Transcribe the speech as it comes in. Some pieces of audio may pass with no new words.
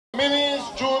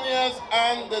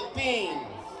the teens.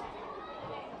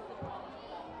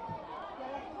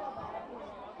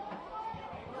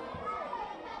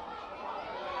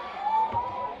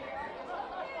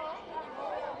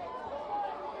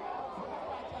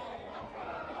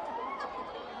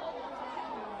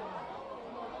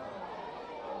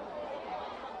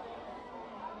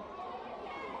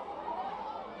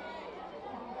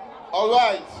 All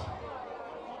right.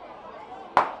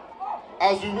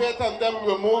 As we wait on them,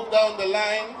 we'll move down the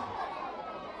line.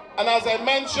 And as I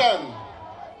mentioned,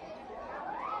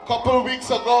 a couple of weeks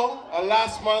ago, or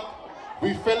last month,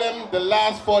 we filmed the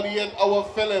last 48-hour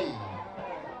film.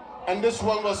 And this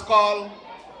one was called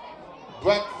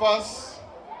Breakfast,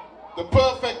 the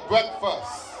Perfect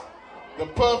Breakfast. The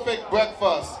Perfect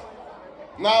Breakfast.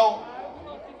 Now,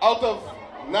 out of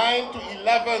 9 to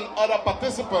 11 other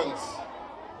participants,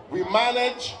 we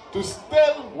managed to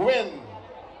still win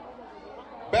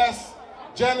Best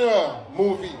Genre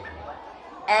Movie.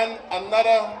 And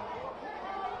another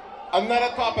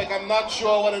topic, I'm not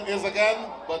sure what it is again,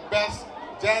 but Best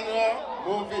Genre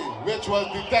Movie, which was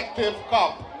Detective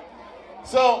Cop.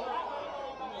 So,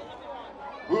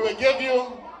 we will give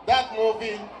you that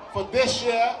movie for this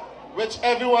year, which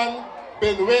everyone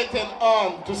been waiting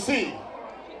on to see.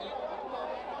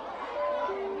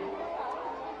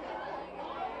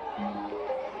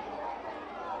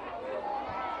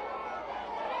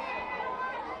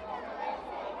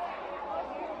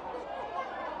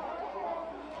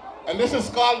 And this is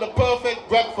called The Perfect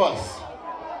Breakfast.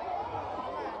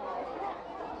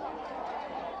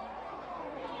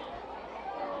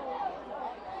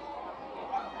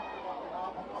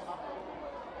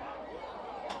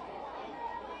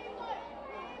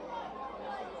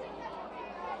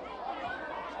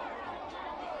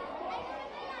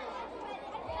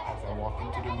 As I walked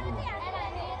into the room,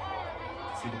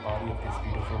 to see the body of this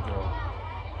beautiful girl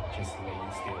just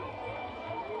laying still.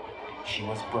 She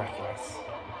was breathless.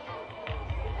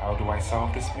 How do I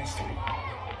solve this mystery?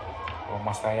 Or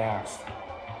must I ask,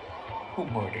 who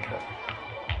murdered her?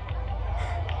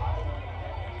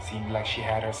 Seemed like she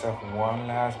had herself one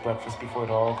last breakfast before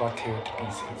it all got teared to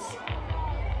pieces.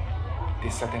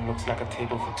 This setting looks like a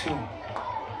table for two,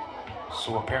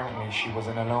 so apparently she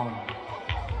wasn't alone.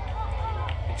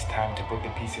 It's time to put the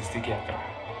pieces together.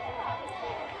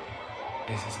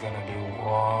 This is gonna be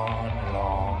one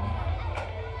long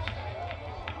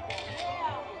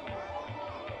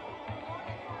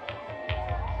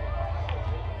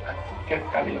get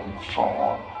Ellie on the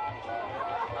phone.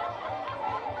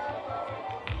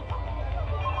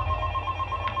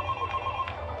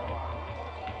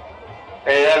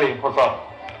 Hey Ellie, what's up?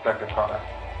 Dr. Carter.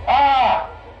 Ah!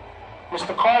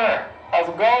 Mr. Carter, how's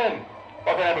it going?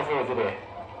 What can I do for you today?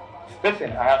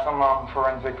 Listen, I have some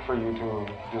forensic for you to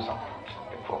do something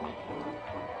for me.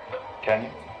 Can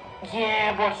you?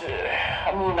 Yeah, but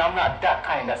I mean, I'm not that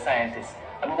kind of scientist.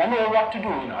 I mean, I know what to do,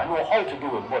 you know, I know how to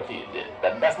do it,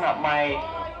 but that's not my,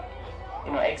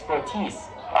 expertise.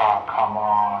 Ah, come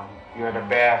on. You're the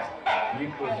best. You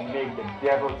could make the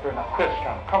devil turn a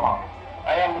Christian. Come on.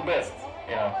 I am the best,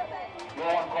 you know. No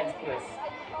one comes close.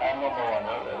 I'm number one.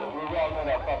 We all know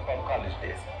that from college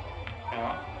days, you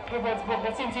know.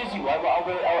 But since it's you, I will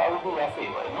do you a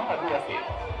favor, you know. I'll do you a favor.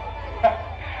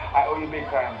 I owe you big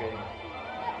time, baby.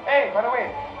 Hey, by the way,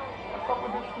 what's up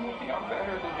with this new fiance I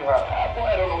heard that you have? Boy,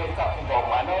 I don't know what you're talking about,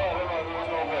 man.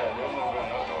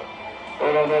 No,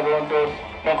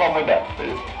 don't come with that,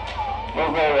 please.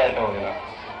 Don't go right now, you know.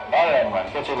 All right,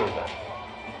 man. Catch you later.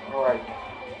 All right.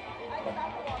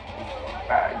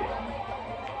 Bye.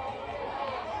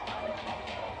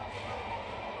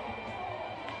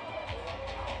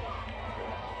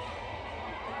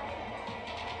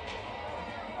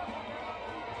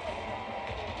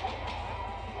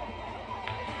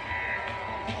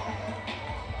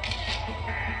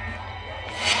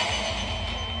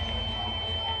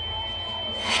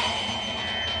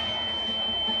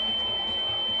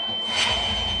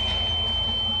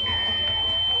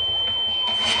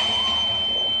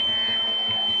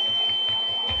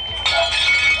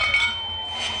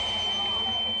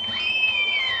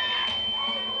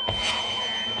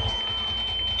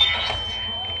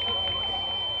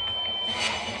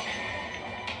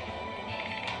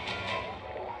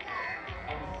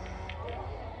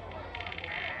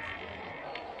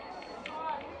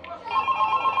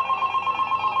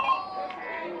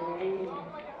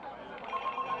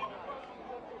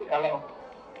 Hello.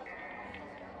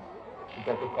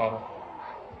 Detective Carter.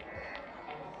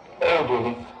 Hello,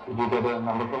 Julie. Did you get a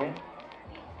number for me?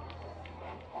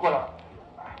 Hold on.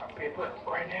 I have a paper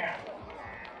right here.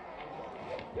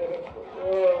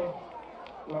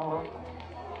 Number.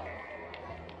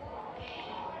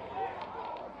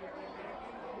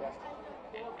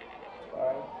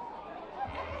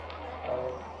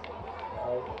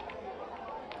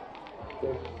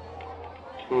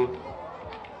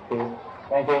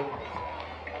 Thank you.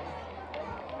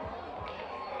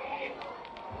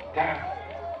 Damn.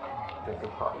 This is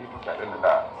probably even better than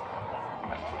that.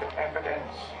 Let's put the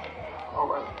evidence. Oh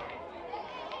well.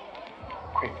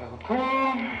 Quick little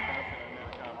clean.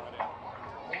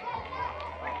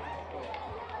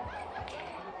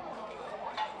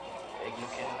 Egg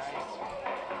looking nice.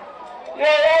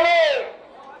 Yeah, Ollie!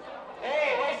 Hey,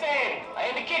 what's that? I'm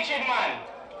in the kitchen, man.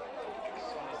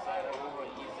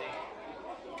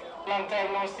 Long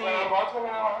time no see.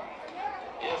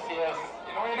 Yes, yes.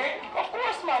 You know what you doing? Of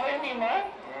course, man. What do you mean, man?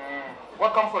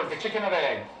 What comes first, the chicken or the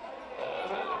egg?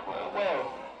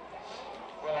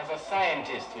 Well, as a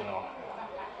scientist, you know,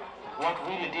 what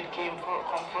really did come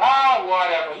first? Ah,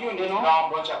 whatever. You know,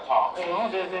 long bunch of talk. You know,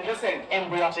 listen,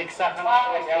 embryonic sac and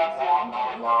all that.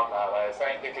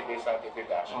 Scientific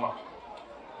dash.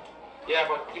 Yeah,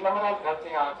 but you remember that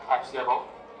thing I asked you about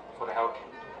for the help?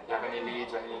 Do you have any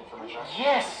leads, any information?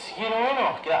 Yes, you know,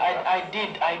 I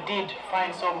did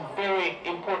find some very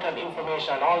important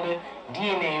information. All the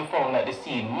DNA you found at the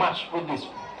scene matched with this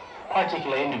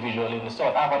particular individual in the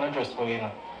south. I have an address for you, you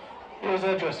know. Here's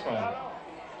the address, man.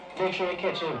 Make sure you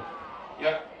catch him.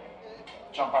 Yeah.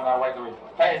 Jump on that right away.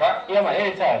 Thanks, huh? Yeah, man,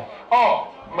 anytime. Oh,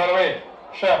 by the way,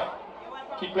 chef,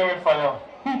 keep playing with fire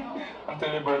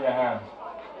until you burn your hand.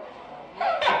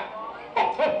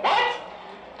 What?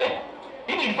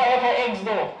 You need fire for eggs,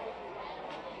 though.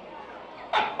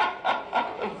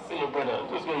 See your brother.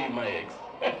 Just go eat my eggs.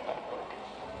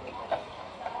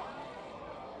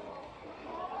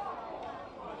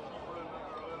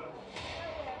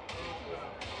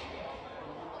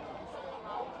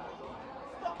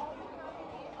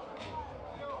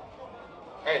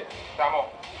 Hey, Samo.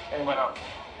 Hey, man.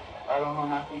 I don't know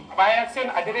nothing.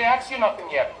 I didn't ask you nothing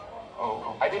yet.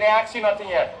 Oh. I didn't ask you nothing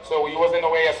yet. So you was in the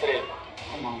way yesterday.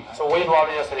 Come on. So what you do all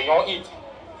day yesterday? You don't eat.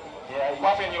 Yeah.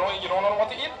 What happened? You don't know what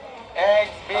to eat?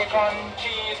 Eggs, bacon,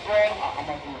 cheese, bread. I'm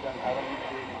not eating that. I don't eat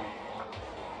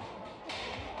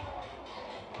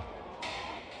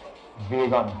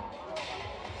vegan. Vegan.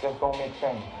 Just don't make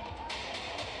sense.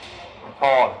 At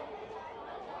all.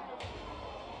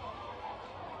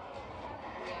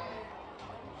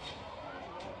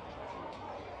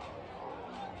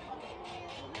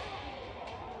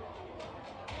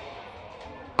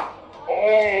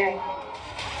 Oh.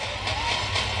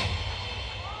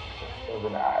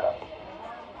 Doesn't add up.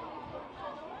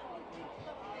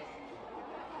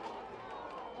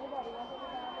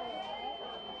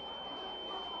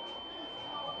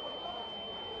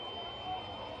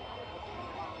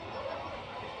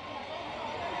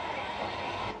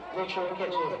 Make sure you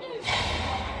catch it.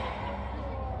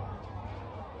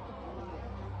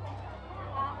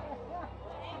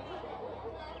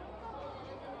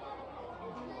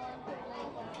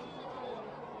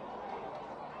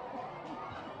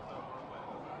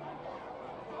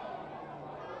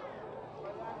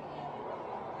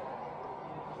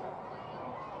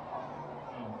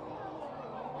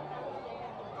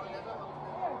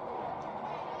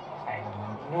 I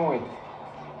knew it.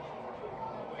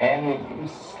 And it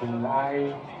is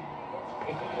slide.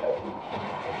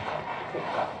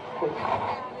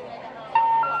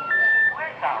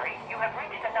 We're sorry. You have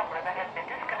reached a number that has been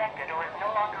disconnected or is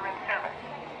no longer in service.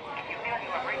 If you feel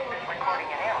you have reached this recording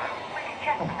in error, please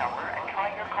check the number and try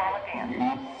your call again.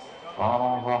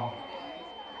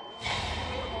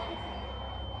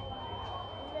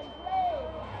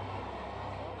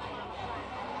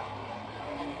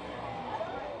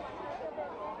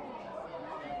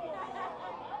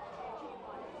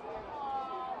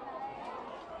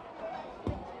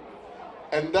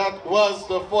 And that was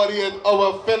the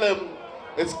 48-hour film.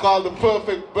 It's called The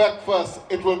Perfect Breakfast.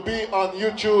 It will be on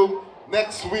YouTube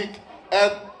next week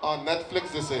and on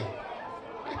Netflix, they say.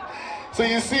 So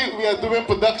you see, we are doing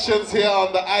productions here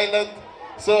on the island.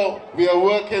 So we are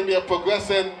working, we are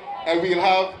progressing, and we'll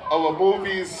have our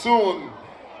movies soon.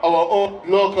 Our own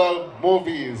local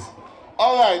movies.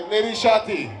 All right, Lady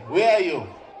Shotty, where are you?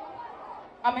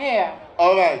 I'm here.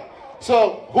 All right.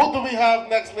 So who do we have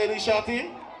next, Lady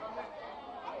Shotty?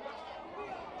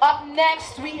 Up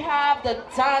next, we have the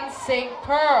Dancing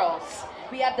Pearls.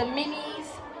 We have the minis,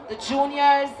 the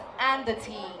juniors, and the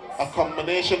teens. A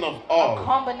combination of all. A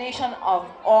combination of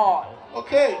all.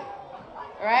 Okay.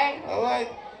 Right? All right.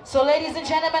 So, ladies and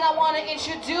gentlemen, I want to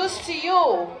introduce to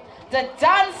you the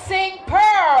Dancing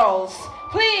Pearls.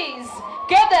 Please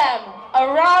give them a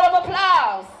round of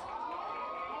applause.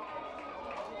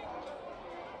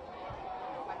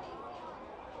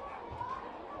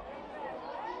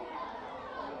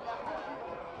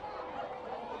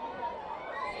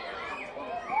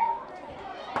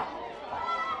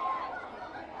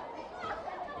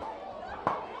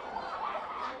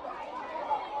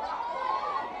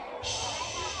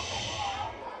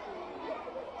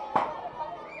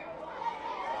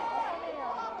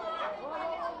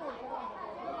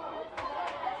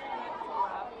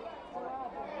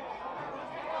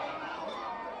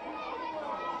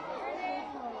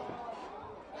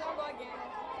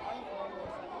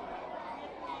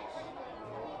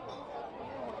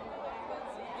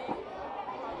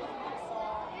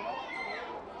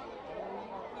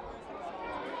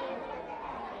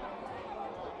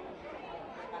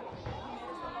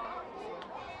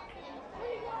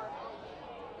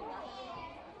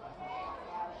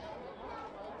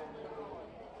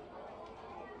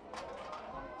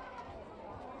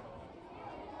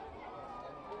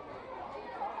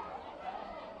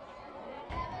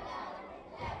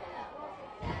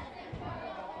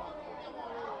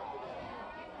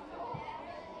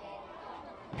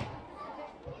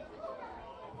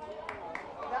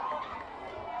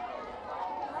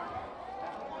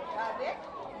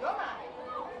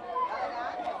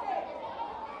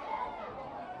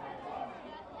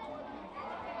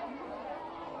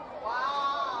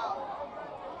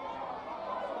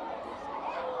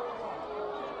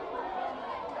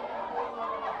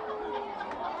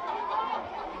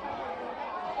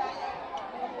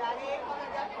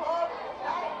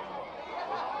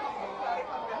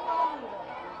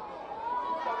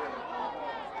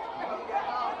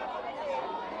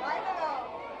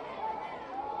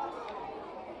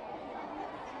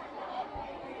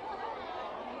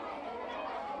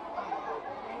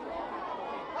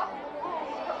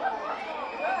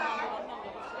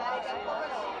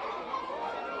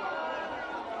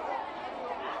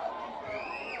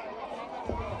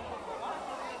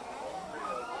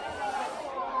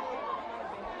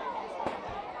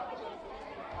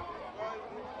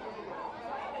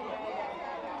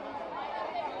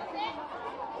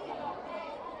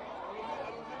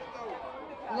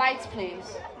 Lights,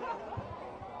 please.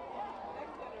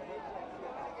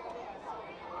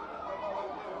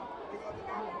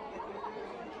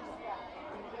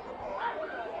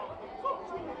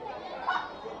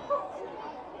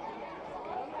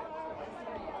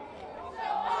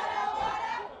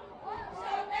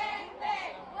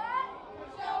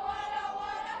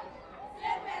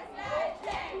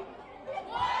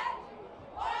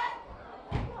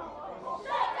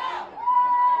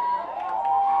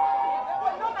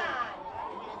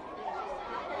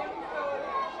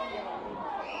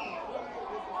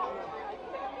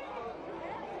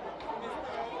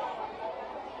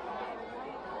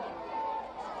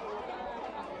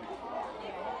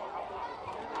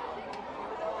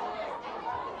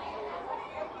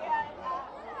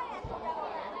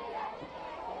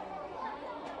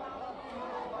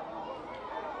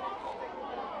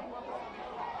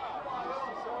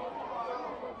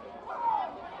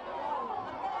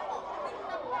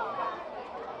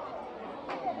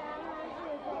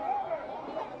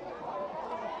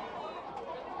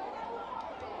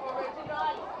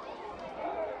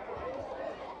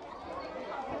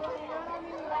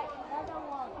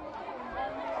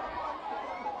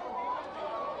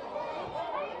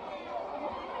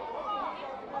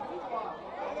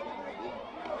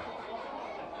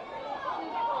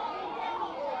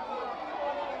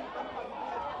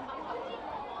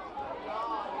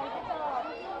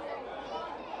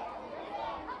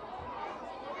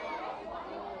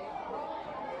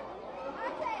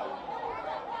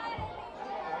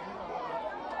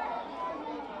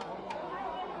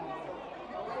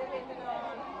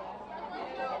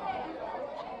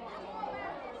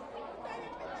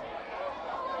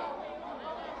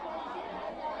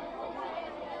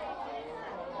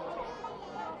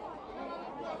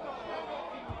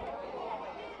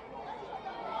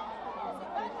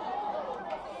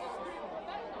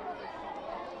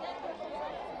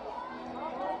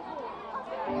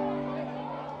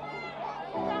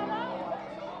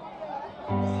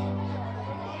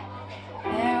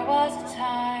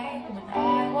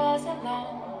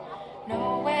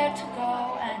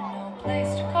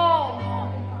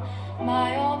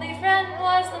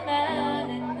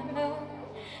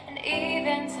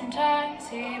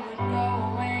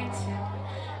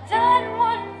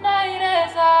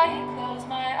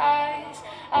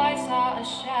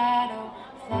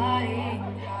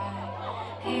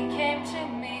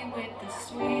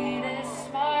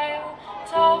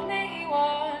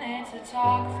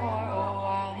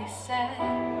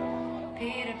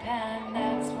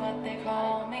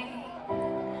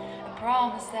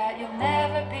 That you'll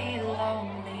never be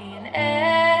lonely, and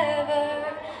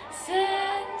ever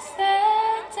since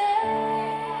that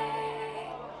day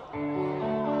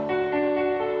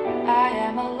I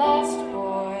am a lost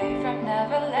boy from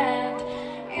Neverland,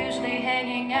 usually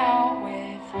hanging out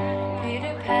with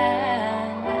Peter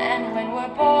Pan. And when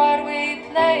we're bored we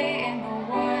play in the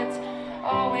woods,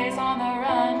 always on the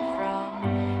run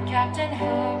from Captain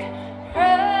Hook.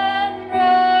 Run,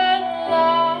 run,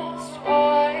 lost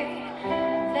boy,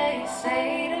 they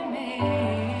say to me,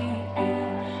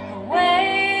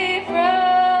 away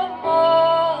from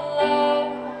all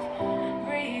of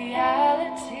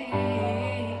reality.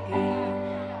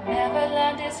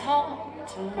 Neverland is home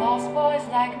to lost boys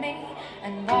like me,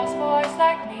 and lost boys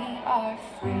like me are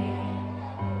free.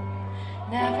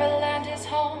 Neverland is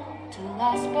home to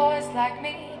lost boys like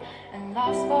me, and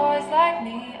lost boys like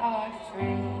me are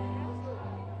free.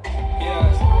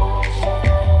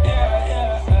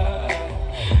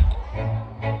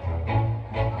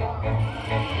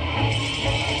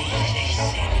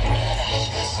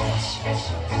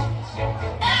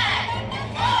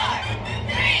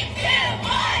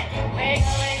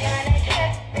 We're gonna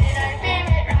get in our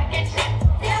favorite rocket ship,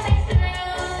 sailing through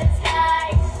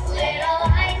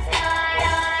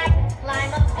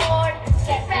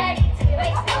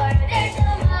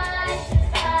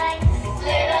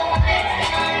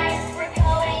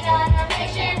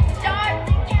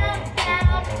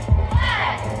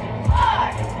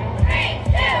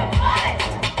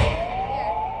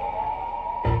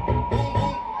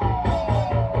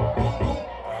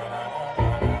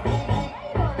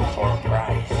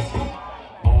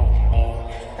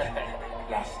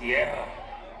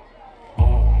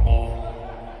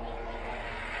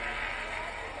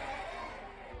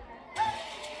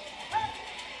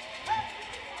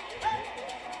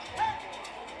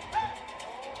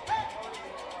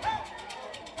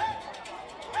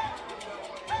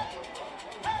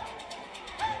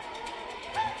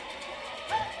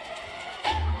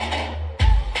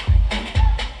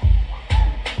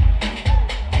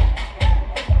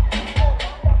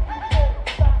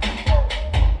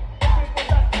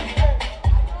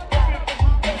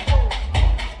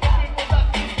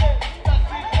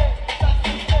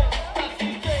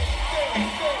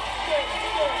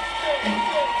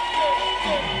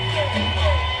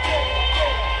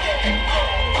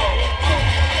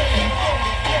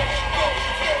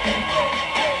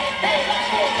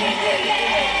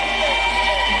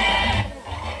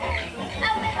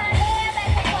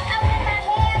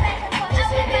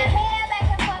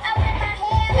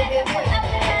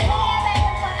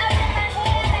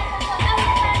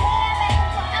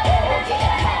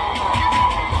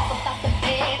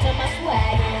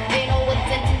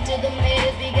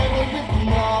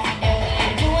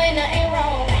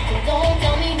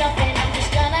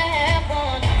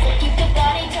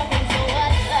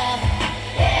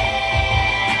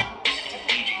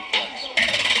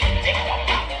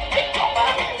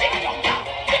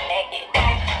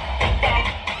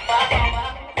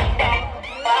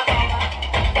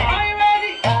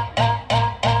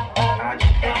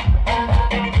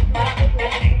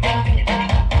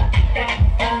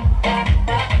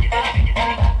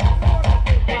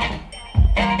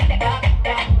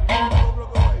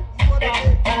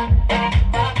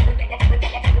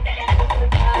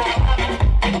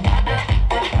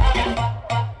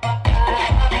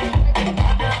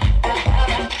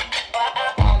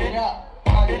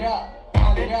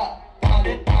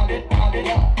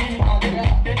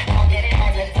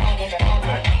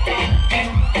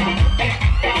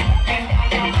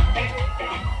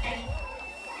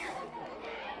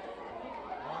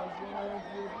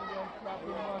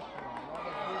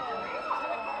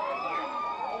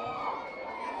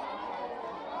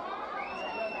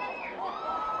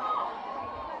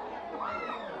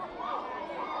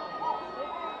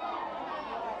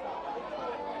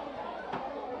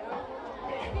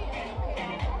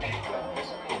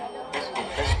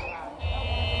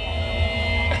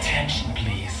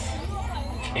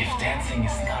If dancing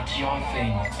is not your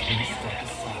thing, please step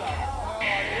aside.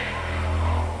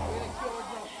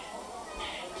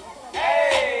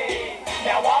 Hey,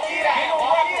 now walk it out. Now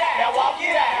walk it out. Now walk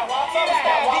it out. Now walk it out.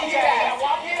 Now walk it out. Now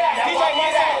walk it out. Now walk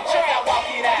it out. Now walk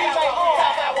it out.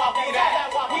 Southside walk it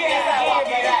out. We inside walk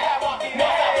it out. Northside walk it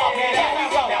out. Now walk it out. Now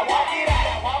walk it out. Now walk it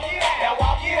out. Now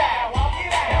walk it out. Now walk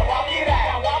it out. Now walk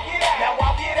it out. Now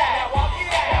walk it out. Now walk it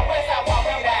out. Now westside walk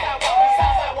it out.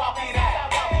 Southside walk it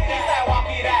out. Eastside walk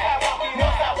it out.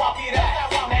 Northside walk it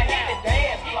out. Now hit the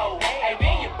dance floor. Hey,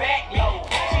 bend your back low.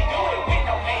 She do it with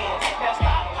no hands. Now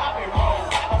stop, pop and roll.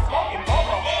 I'm smoking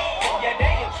bubble. Yeah,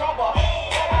 they in trouble. I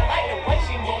like the way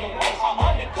she move the way I'm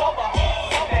undercover.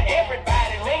 Now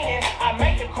everybody leaning. I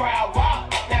make the crowd rock.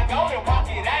 Now go and walk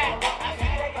it out.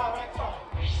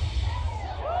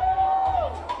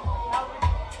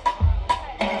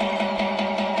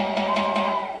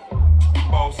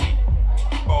 Bossy,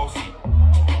 bossy,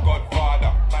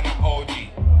 Godfather, man a OG,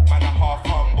 man a half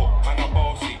humble, man a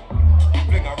bossy.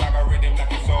 Fling a rag a rhythm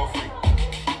like it's all free.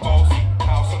 Bossy,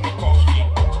 house on the coast G.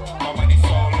 My money so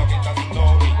long it doesn't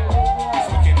know me. It's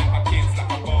looking at my kids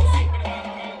like a bossy.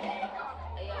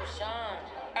 Hey, yo, Sean.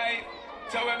 Hey,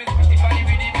 so when me spit if I the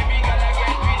rhythm, baby girl I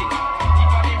get with it.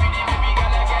 If I the rhythm, baby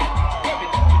girl I get with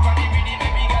it. If I the rhythm,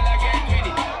 baby girl I get with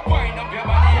it. Wind up your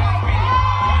body and spin it.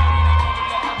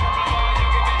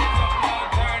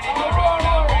 Turn it around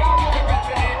and bring it. The rest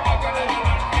of it back on the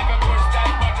run. Never push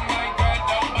that button, my girl,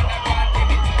 down, but I can't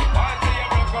give it. Once you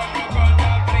rock on,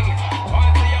 now bring it.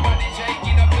 Once your body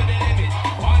shaking up to the limit.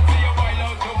 Once you wild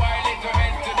out to wild it, to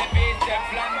rest to the beat, step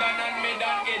London and mid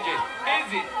on edges.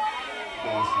 Is it?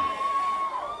 Bossy.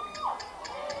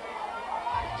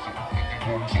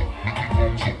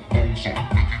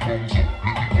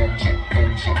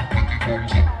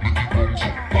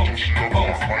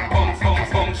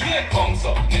 Bounce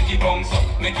up, make it bounce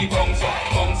up, make it bounce up,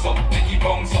 bounce up, make it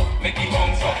bounce up, make it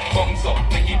bounce up, bounce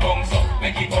up, make it bounce up,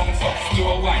 make it bounce up.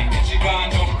 Slow wine, then she gone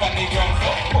jump on the ground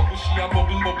floor. Bubble she a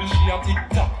bubble, bubble she a tick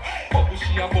tock. Bubble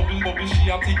she a bubble, bubble she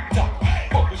a tick tock.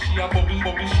 Bubble she a bubble,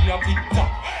 bubble she a tick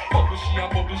tock. Bubble she a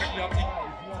bubble, she a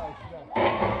tick.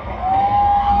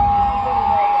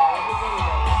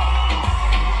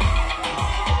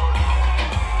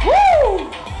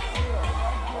 Woo!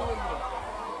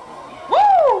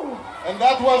 Woo! And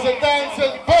that was the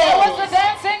Dancing That was Pearls. the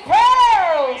Dancing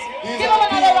Pearls. These Give are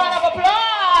them another the round of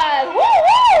applause. Woo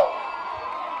woo!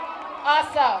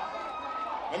 Awesome.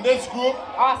 And this group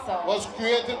Awesome. was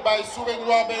created by Surin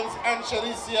Robbins and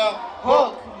Shalicia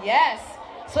Hook. Yes.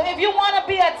 So if you want to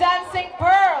be a dancing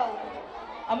pearl,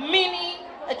 a mini,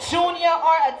 a junior,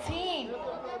 or a teen,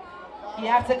 you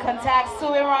have to contact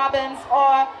Surin Robbins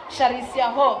or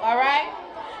Shalicia Hook. All right.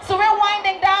 So we're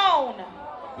winding down.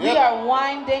 We Yep. are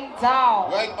winding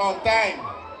down. Right on time.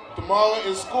 Tomorrow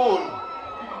is school.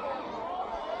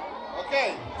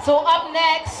 Okay. So up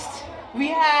next, we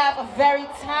have a very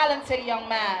talented young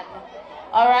man,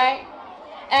 all right?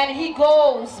 And he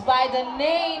goes by the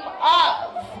name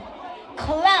of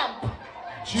Clamp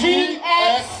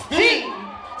GXD.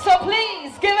 So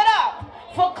please give it up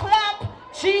for Clamp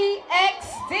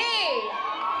GXD.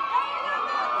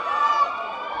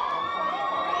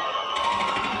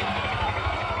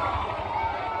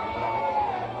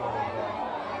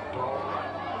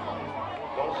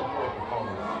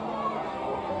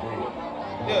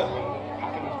 Yeah. How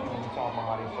can these people talk about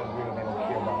how they so real, they don't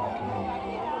care about our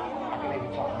community? How can they be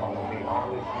talking about what they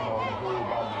always, good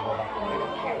about the world? They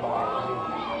don't care about our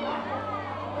community.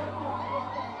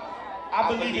 I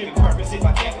believe in purpose. If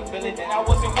I can't fulfill it, then I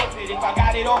wasn't worth it. If I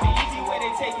got it on the easy way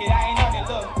they take it, I ain't on it.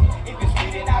 Look, if it's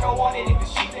free, then I don't want it. If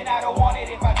it's cheap, then I don't want it.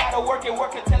 If I gotta work it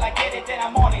until I get it, then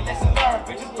I'm on it. Lesson learned,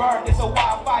 bitches burn. It's a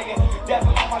wildfire.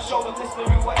 Devil on my shoulder,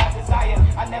 whispering what I desire.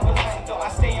 I never listen, though I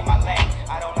stay in my lane.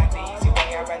 I don't like the easy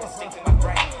way. I'd rather stick to my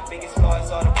brain. Biggest flaw is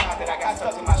all the pride that I got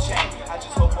stuck to my shame. I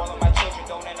just hope all of my children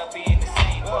don't end up being the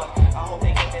same. But I hope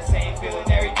they get that same feeling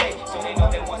every day, so they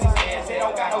know that once it's theirs, they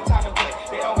don't got no time to play.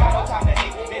 They don't got no time to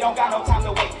hate. They don't got no time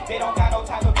to wait. They don't got no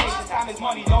time for patience. Time is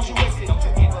money. Don't you waste it. Don't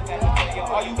you give up that failure.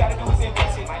 All you gotta do is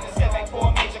embrace it. Minus setback for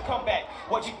a major comeback.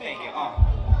 What you thinking?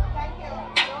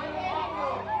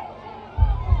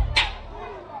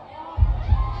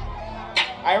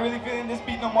 I ain't really feeling this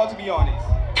beat no more, to be honest.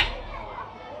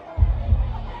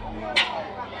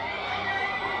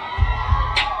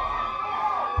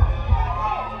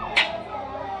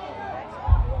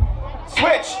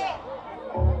 Twich!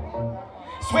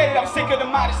 Swear that I'm sick of the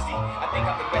modesty. I think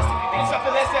I'm the best if you think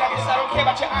something less that I don't care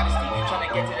about your honesty. Trying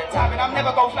to get to the top and I'm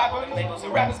never gonna fly for the labels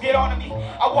and rappers get on to me.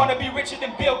 I wanna be richer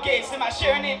than Bill Gates. Am I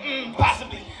sharing it?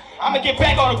 Possibly. I'ma get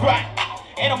back on the grind.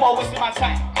 And I'm always wasting my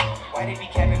time. Why they be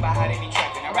capping about how they be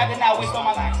trapping? I'd rather not waste all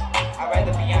my lines. I'd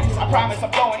rather be honest. I promise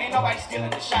I'm going, ain't nobody stealing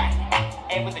the shine.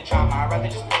 Ain't with the drama, I'd rather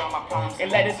just put on my palms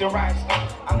and letters and rhymes.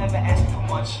 I'm never asking for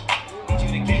much. Need you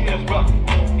to keep it a buck.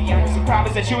 Be honest, I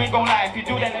promise that you ain't gon' lie. If you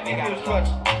do that, let me get a clutch.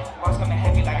 Bars coming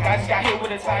heavy like I just got hit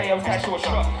with a tire attached to a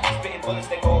truck. Spitting bullets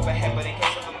that go overhead, but in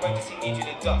case of emergency, need you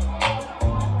to duck.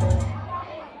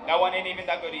 That one ain't even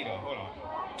that good either. Hold on.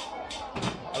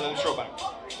 A little throwback.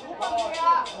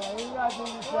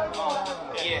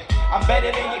 Yeah, I'm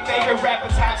better than your favorite rapper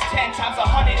times 10 times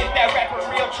 100. If that rapper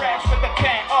real trash with the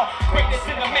pen, greatness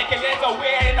in the making. There's a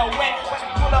where and a when. Watch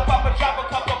me pull up, I'ma drop a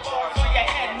couple bars on your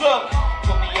head. Look,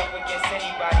 put me up against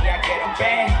anybody, I get them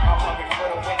banned. I'm hungry for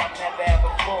the win, I'm never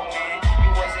ever full, man. You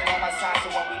wasn't on my side,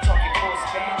 so when we talking full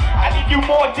span, I leave you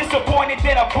more disappointed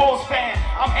than a Bulls fan.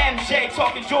 I'm MJ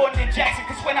talking Jordan and Jackson,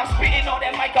 cause when I'm spitting on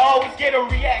that mic, I always get a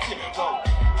reaction. Whoa.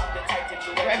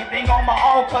 Everything on my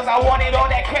own, cause I wanted all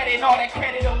that credit alone.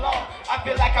 I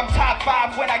feel like I'm top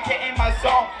 5 when I get in my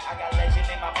zone. I got legend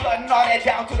in my blood and all that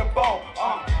down to the bone.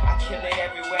 I kill it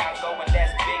everywhere I go and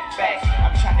that's big facts.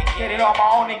 I'm trying to get it on my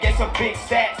own and get some big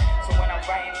stats. So when I'm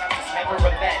writing, I'm just never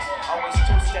relaxed. Always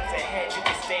 2 steps ahead, you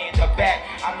can stay in the back.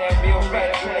 I'm that real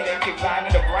red player that keep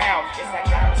lying to the ground. It's like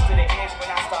diamonds to the edge when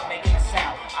I start making a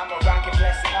sound. I'm a rocket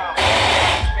blessing up.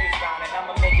 And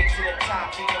I'ma make it to the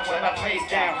top even when I face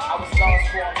down. I was lost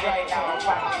for a minute, now I'm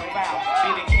finally found. Be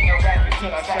the king of rap until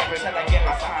I get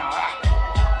my crown.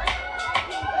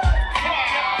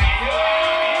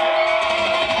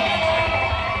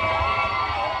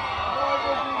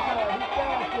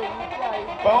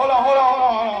 But hold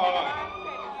on.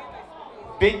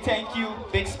 Big thank you,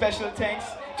 big special thanks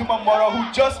to my mother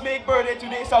who just made birthday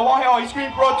today, so I want her on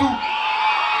screen pro too.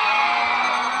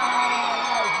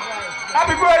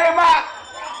 Happy birthday, Ma!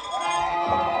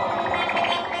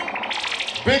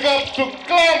 Big up to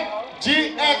Club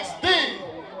GXD.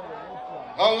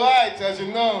 Alright, as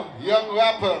you know, young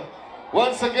rapper.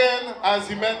 Once again, as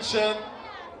he mentioned,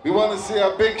 we want to say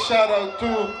a big shout out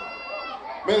to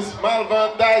Miss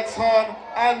Malvern Dykeshorn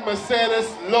and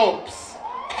Mercedes Lopes.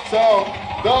 So,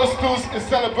 those two is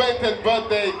celebrated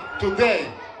birthday today.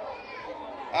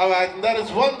 Alright, and that is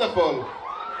wonderful.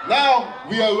 Now,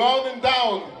 we are rounding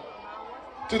down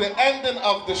to the ending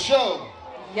of the show.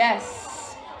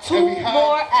 Yes. 2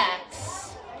 more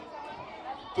acts.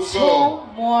 To go.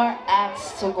 2 more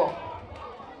acts to go.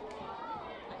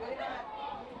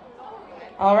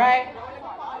 All right.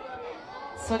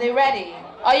 So they ready?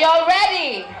 Are y'all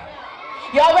ready?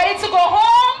 Y'all ready to go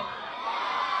home?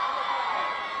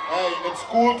 Hey, it's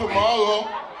school tomorrow.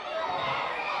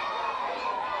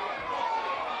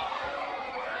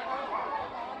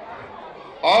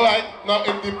 All right, now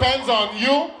it depends on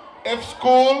you if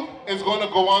school is going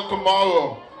to go on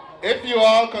tomorrow. If you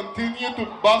all continue to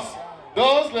bust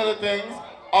those little things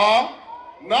or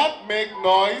not make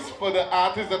noise for the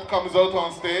artist that comes out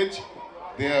on stage,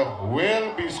 there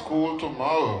will be school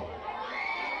tomorrow.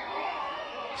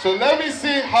 So let me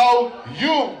see how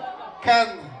you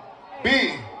can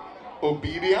be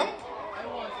obedient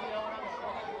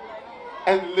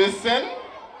and listen.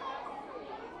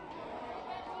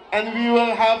 And we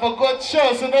will have a good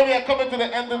show. So now we are coming to the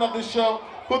ending of the show.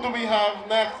 Who do we have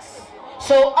next?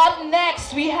 So up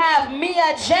next we have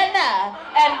Mia Jenna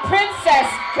and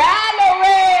Princess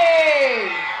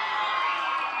Gallery.